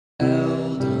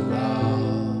Eldorado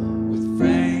with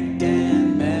Frank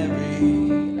and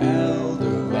Mary.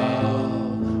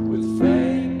 Eldorado with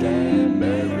Frank and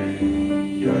Mary.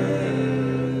 Yeah.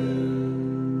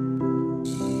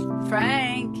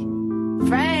 Frank,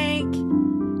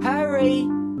 hurry.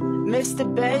 Mr.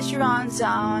 Bergeron's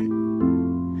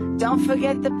on. Don't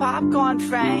forget the popcorn,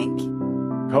 Frank.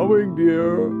 Coming,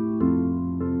 dear.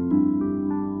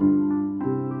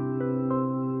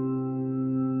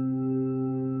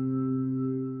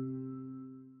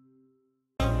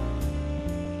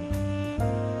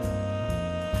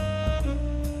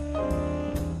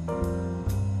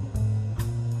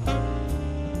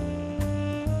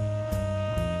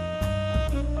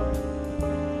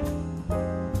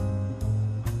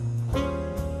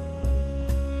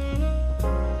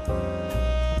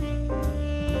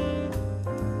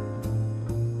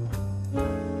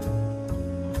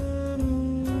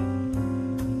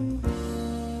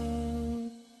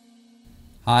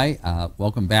 Hi,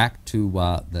 welcome back to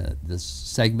this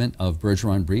segment of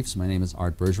Bergeron Briefs. My name is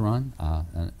Art Bergeron.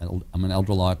 I'm an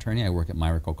elder law attorney. I work at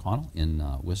Myrick O'Connell in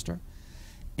Worcester.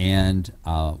 And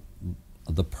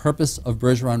the purpose of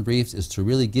Bergeron Briefs is to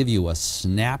really give you a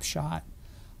snapshot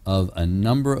of a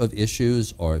number of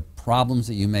issues or problems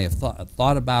that you may have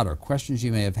thought about or questions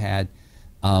you may have had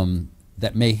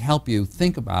that may help you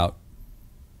think about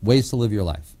ways to live your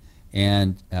life.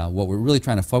 And what we're really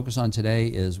trying to focus on today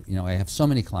is, I have so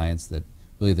many clients that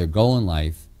really their goal in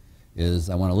life is,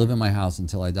 I want to live in my house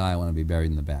until I die, I want to be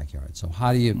buried in the backyard. So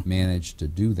how do you manage to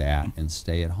do that and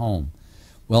stay at home?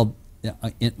 Well,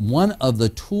 one of the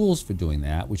tools for doing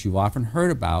that, which you've often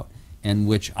heard about, and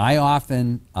which I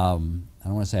often, I don't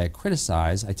want to say I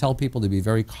criticize, I tell people to be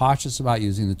very cautious about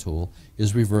using the tool,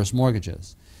 is reverse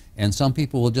mortgages. And some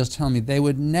people will just tell me they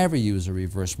would never use a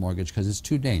reverse mortgage because it's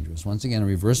too dangerous. Once again, a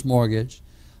reverse mortgage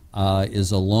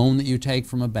is a loan that you take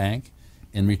from a bank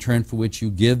in return for which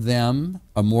you give them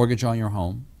a mortgage on your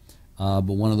home. But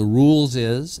one of the rules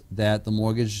is that the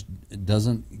mortgage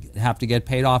doesn't have to get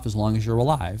paid off as long as you're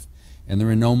alive, and there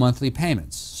are no monthly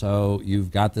payments. So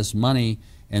you've got this money,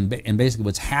 and basically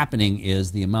what's happening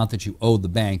is the amount that you owe the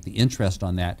bank, the interest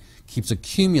on that, keeps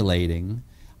accumulating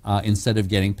instead of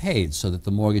getting paid, so that the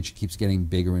mortgage keeps getting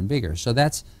bigger and bigger. So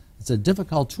it's a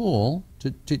difficult tool to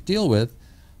deal with,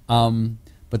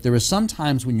 but there are some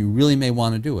times when you really may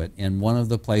want to do it, and one of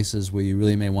the places where you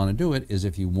really may want to do it is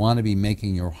if you want to be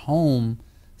making your home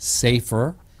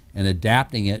safer and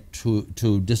adapting it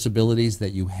to disabilities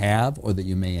that you have or that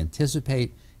you may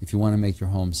anticipate, if you want to make your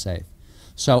home safe.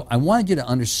 So I wanted you to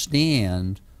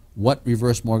understand what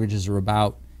reverse mortgages are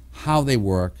about, how they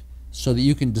work, so that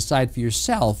you can decide for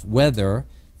yourself whether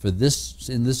in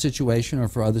this situation or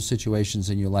for other situations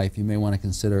in your life you may want to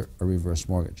consider a reverse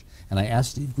mortgage. And I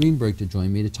asked Steve Greenberg to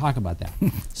join me to talk about that.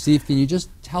 Steve, can you just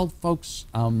tell folks,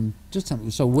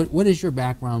 so what is your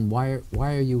background? Why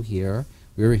are you here?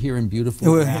 We're here in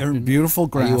beautiful Grafton. We're in beautiful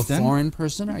Grafton. Are you a foreign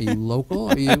person? Are you local?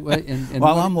 Are you,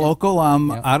 well, I'm local.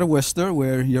 I'm out of Worcester,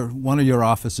 where one of your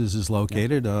offices is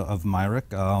located, of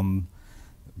Myrick.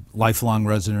 Lifelong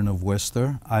resident of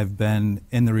Worcester. I've been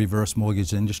in the reverse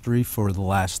mortgage industry for the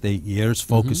last 8 years,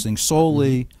 focusing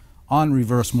solely on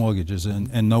reverse mortgages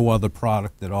and no other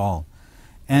product at all.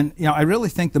 And I really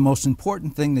think the most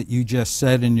important thing that you just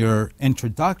said in your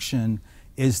introduction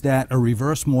is that a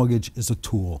reverse mortgage is a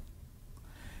tool.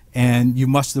 And you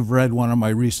must have read one of my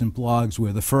recent blogs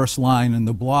where the first line in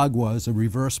the blog was, a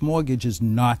reverse mortgage is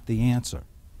not the answer.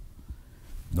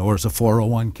 Nor is a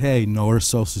 401k, nor is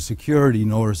Social Security,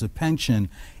 nor is a pension.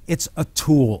 It's a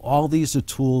tool. All these are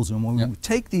tools, and when we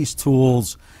take these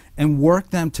tools and work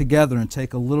them together and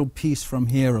take a little piece from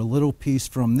here, a little piece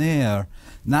from there,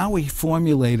 now we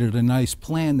formulated a nice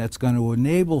plan that's going to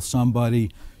enable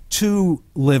somebody to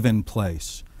live in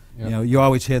place. You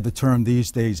always hear the term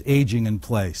these days, aging in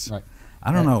place. Right.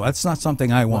 I don't know. That's not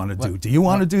something I want to do. Do you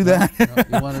want to do that?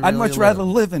 No, I'd much rather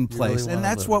live in place, and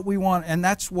that's what we want, and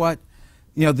that's what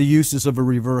the uses of a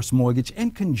reverse mortgage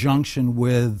in conjunction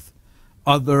with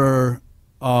other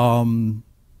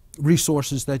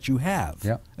resources that you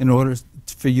have in order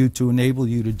for you to enable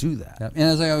you to do that. And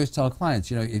as I always tell clients,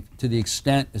 to the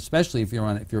extent, especially if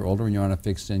you're older and you're on a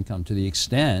fixed income, to the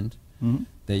extent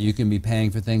that you can be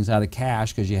paying for things out of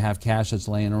cash because you have cash that's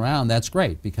laying around, that's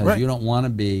great, because you don't want to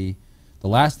be, the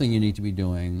last thing you need to be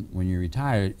doing when you're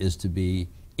retired is to be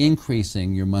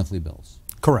increasing your monthly bills.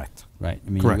 Correct. Right. I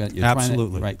mean, correct. You're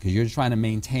Absolutely. Right, because you're trying to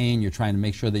maintain, you're trying to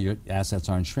make sure that your assets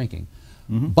aren't shrinking.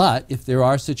 But if there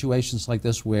are situations like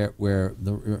this where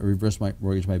the reverse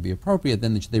mortgage might be appropriate,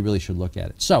 then they really should look at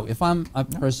it. So if I'm a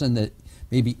person that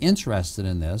may be interested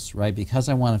in this, right, because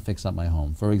I want to fix up my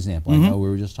home, for example, I know we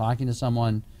were just talking to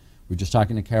someone were just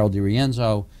talking to Carol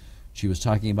DiRienzo. She was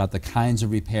talking about the kinds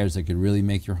of repairs that could really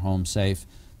make your home safe.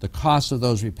 The cost of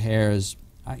those repairs,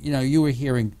 you know, you were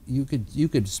hearing you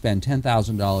could spend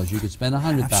 $10,000, you could spend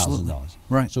 $100,000.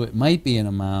 Right. So it might be an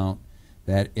amount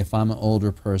that if I'm an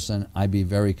older person, I'd be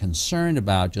very concerned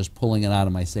about just pulling it out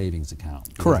of my savings account.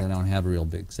 Because Correct. I don't have a real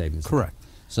big savings Correct. account.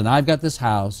 So now I've got this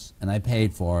house, and I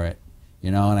paid for it,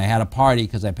 you know, and I had a party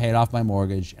because I paid off my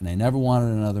mortgage, and I never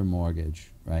wanted another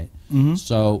mortgage, right? Mm-hmm.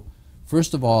 So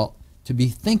first of all, to be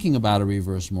thinking about a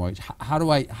reverse mortgage, how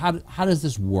does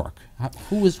this work?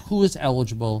 Who is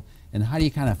eligible, and how do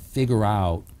you kind of figure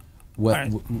out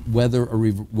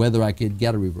whether I could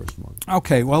get a reverse mortgage?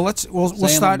 Okay, well we'll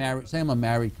start. Say I'm a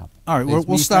married couple. All right, It's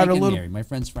we'll me, start Frank a and little. Mary. My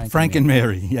friend's Frank and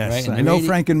Mary, yes, Right? And I know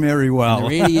Frank and Mary well.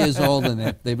 They're 80 years old,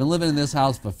 and they've been living in this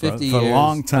house for 50 years. For a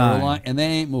long time. And they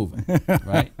ain't moving,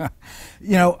 right?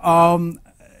 You know,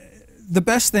 the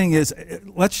best thing is,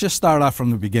 let's just start off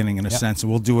from the beginning in a sense, and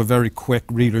we'll do a very quick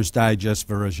Reader's Digest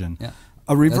version. Yeah.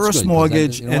 A reverse That's good,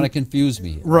 mortgage. You don't want to confuse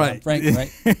me. Right. Frank,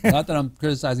 right? Not that I'm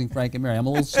criticizing Frank and Mary. I'm a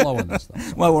little slow on this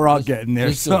stuff. Well, we're all getting there.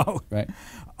 Just do it, So,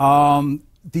 right.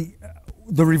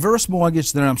 the reverse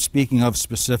mortgage that I'm speaking of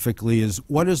specifically is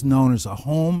what is known as a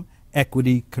home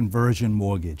equity conversion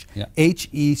mortgage, Yeah.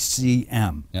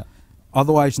 HECM, Yeah.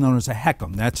 otherwise known as a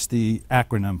HECM. That's the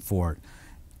acronym for it.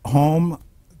 Home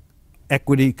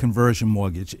equity conversion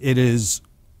mortgage. It is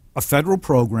a federal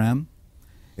program.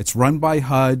 It's run by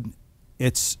HUD.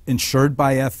 It's insured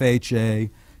by FHA.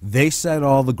 They set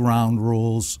all the ground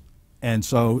rules. And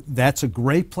so that's a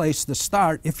great place to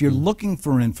start. If you're looking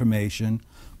for information,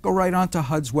 go right onto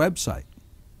HUD's website.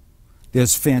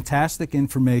 There's fantastic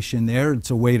information there. It's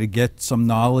a way to get some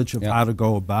knowledge of how to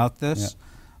go about this.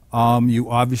 You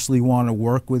obviously want to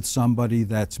work with somebody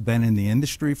that's been in the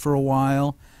industry for a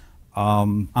while.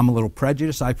 I'm a little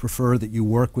prejudiced. I prefer that you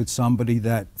work with somebody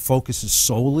that focuses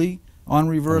solely on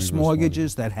reverse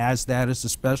mortgages, that has that as a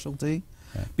specialty,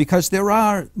 because there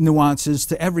are nuances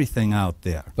to everything out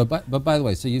there. But by the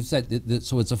way, so you've said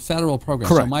so it's a federal program.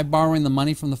 Correct. So am I borrowing the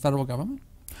money from the federal government?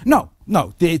 No,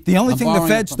 no. The only I'm thing the borrowing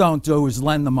feds from- don't do is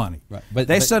lend the money. Right.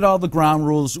 They set all the ground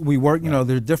rules. We work. You know,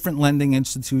 there are different lending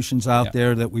institutions out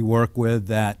there that we work with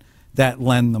that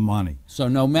lend the money. So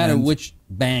no matter which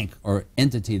bank or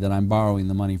entity that I'm borrowing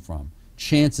the money from,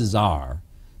 chances are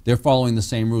they're following the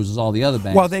same rules as all the other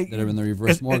banks that are in the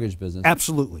reverse mortgage business.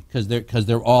 Absolutely. Because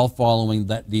they're all following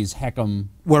these HECM.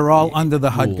 We're all under the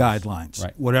HUD rules. guidelines.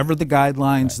 Right. Whatever the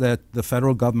guidelines that the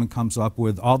federal government comes up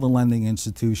with, all the lending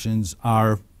institutions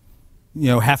are,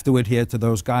 have to adhere to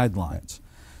those guidelines.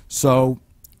 So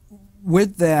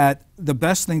with that, the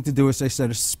best thing to do, as I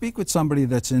said, is speak with somebody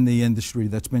that's in the industry,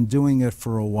 that's been doing it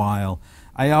for a while.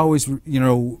 I always,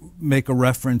 make a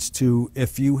reference to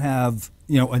if you have,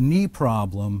 a knee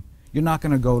problem, you're not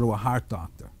going to go to a heart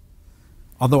doctor.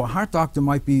 Although a heart doctor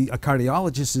might be, a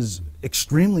cardiologist is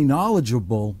extremely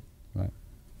knowledgeable,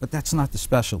 but that's not the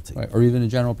specialty. Right. Or even a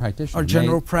general practitioner. Or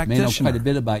general May know practitioner. quite a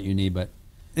bit about your knee, but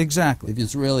Exactly. if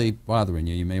it's really bothering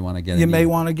you, you may want to get You may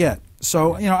want to get.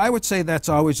 So, I would say that's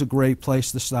always a great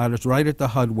place to start. It's right at the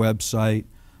HUD website.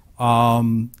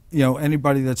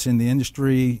 Anybody that's in the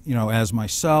industry, as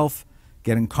myself,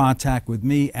 get in contact with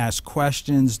me, ask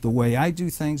questions. The way I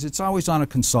do things, it's always on a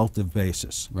consultative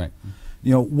basis. Right.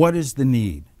 What is the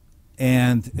need?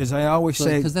 And as I always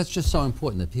say... Because that's just so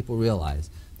important that people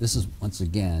realize this is, once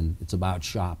again, it's about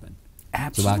shopping.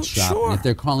 Absolutely. It's about shopping. Sure. If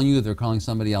they're calling you, if they're calling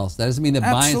somebody else, that doesn't mean they're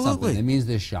buying something. Absolutely. It means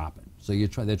they're shopping. So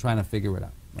they're trying to figure it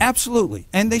out. Right? Absolutely.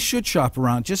 And they should shop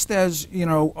around, just as,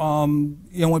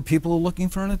 when people are looking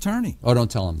for an attorney. Oh, don't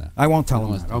tell them that. I won't tell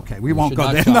them that. Okay, we won't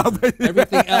go there. No, No, but-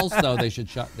 everything else, though, they should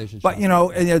shop. But,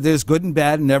 there's good and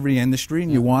bad in every industry,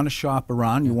 and you want to shop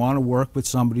around. You want to work with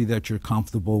somebody that you're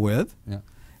comfortable with. Yeah.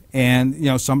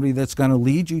 And, somebody that's going to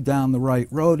lead you down the right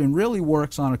road and really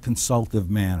works on a consultative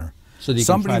manner. So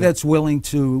somebody that's willing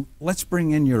to, let's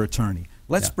bring in your attorney.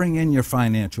 Let's Yeah. bring in your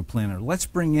financial planner. Let's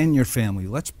bring in your family.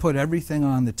 Let's put everything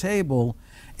on the table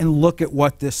and look at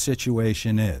what this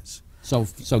situation is. So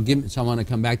I want to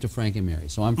come back to Frank and Mary.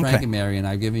 So I'm Frank Okay. and Mary, and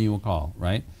I've given you a call,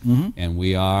 right? Mm-hmm. And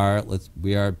we are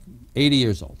 80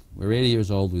 years old. We're 80 years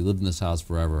old. We lived in this house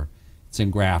forever. It's in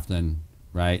Grafton,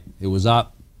 right? It was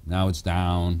up. Now it's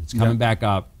down. It's coming back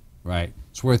up, right?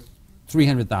 It's worth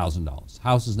 $300,000.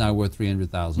 House is now worth $300,000.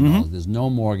 Mm-hmm. There's no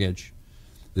mortgage.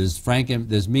 There's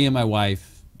me and my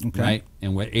wife, right?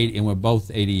 And we're both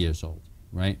 80 years old,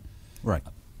 right? Right.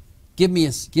 Give me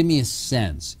a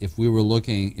sense if we were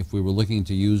looking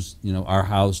to use our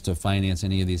house to finance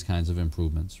any of these kinds of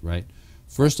improvements, right?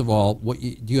 First of all,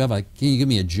 do you have can you give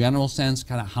me a general sense,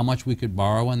 kind of how much we could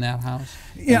borrow in that house?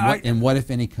 Yeah, and what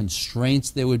if any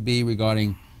constraints there would be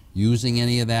regarding using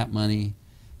any of that money?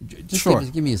 Just Sure.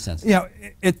 give me a sense. Yeah,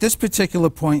 at this particular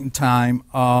point in time,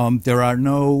 there are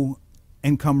no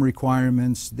income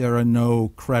requirements, there are no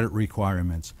credit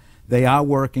requirements. They are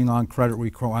working on credit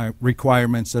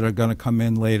requirements that are going to come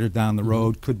in later down the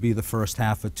road. Could be the first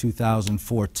half of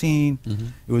 2014.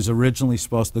 It was originally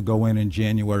supposed to go in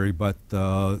January, but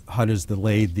HUD has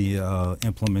delayed the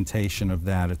implementation of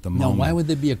that at the moment. Now, why would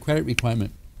there be a credit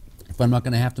requirement if I'm not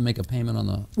going to have to make a payment on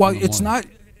the? Well, on the it's mortgage?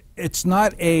 not. It's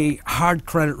not a hard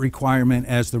credit requirement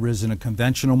as there is in a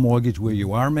conventional mortgage where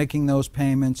you are making those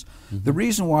payments. The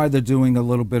reason why they're doing a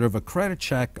little bit of a credit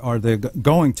check, or they're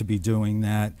going to be doing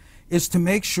that, is to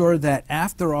make sure that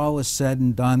after all is said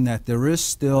and done, that there is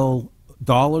still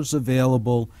dollars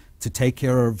available to take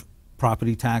care of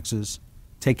property taxes,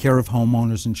 take care of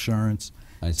homeowners insurance,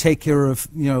 take care of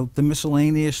the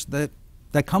miscellaneous that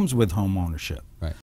comes with home ownership. Right.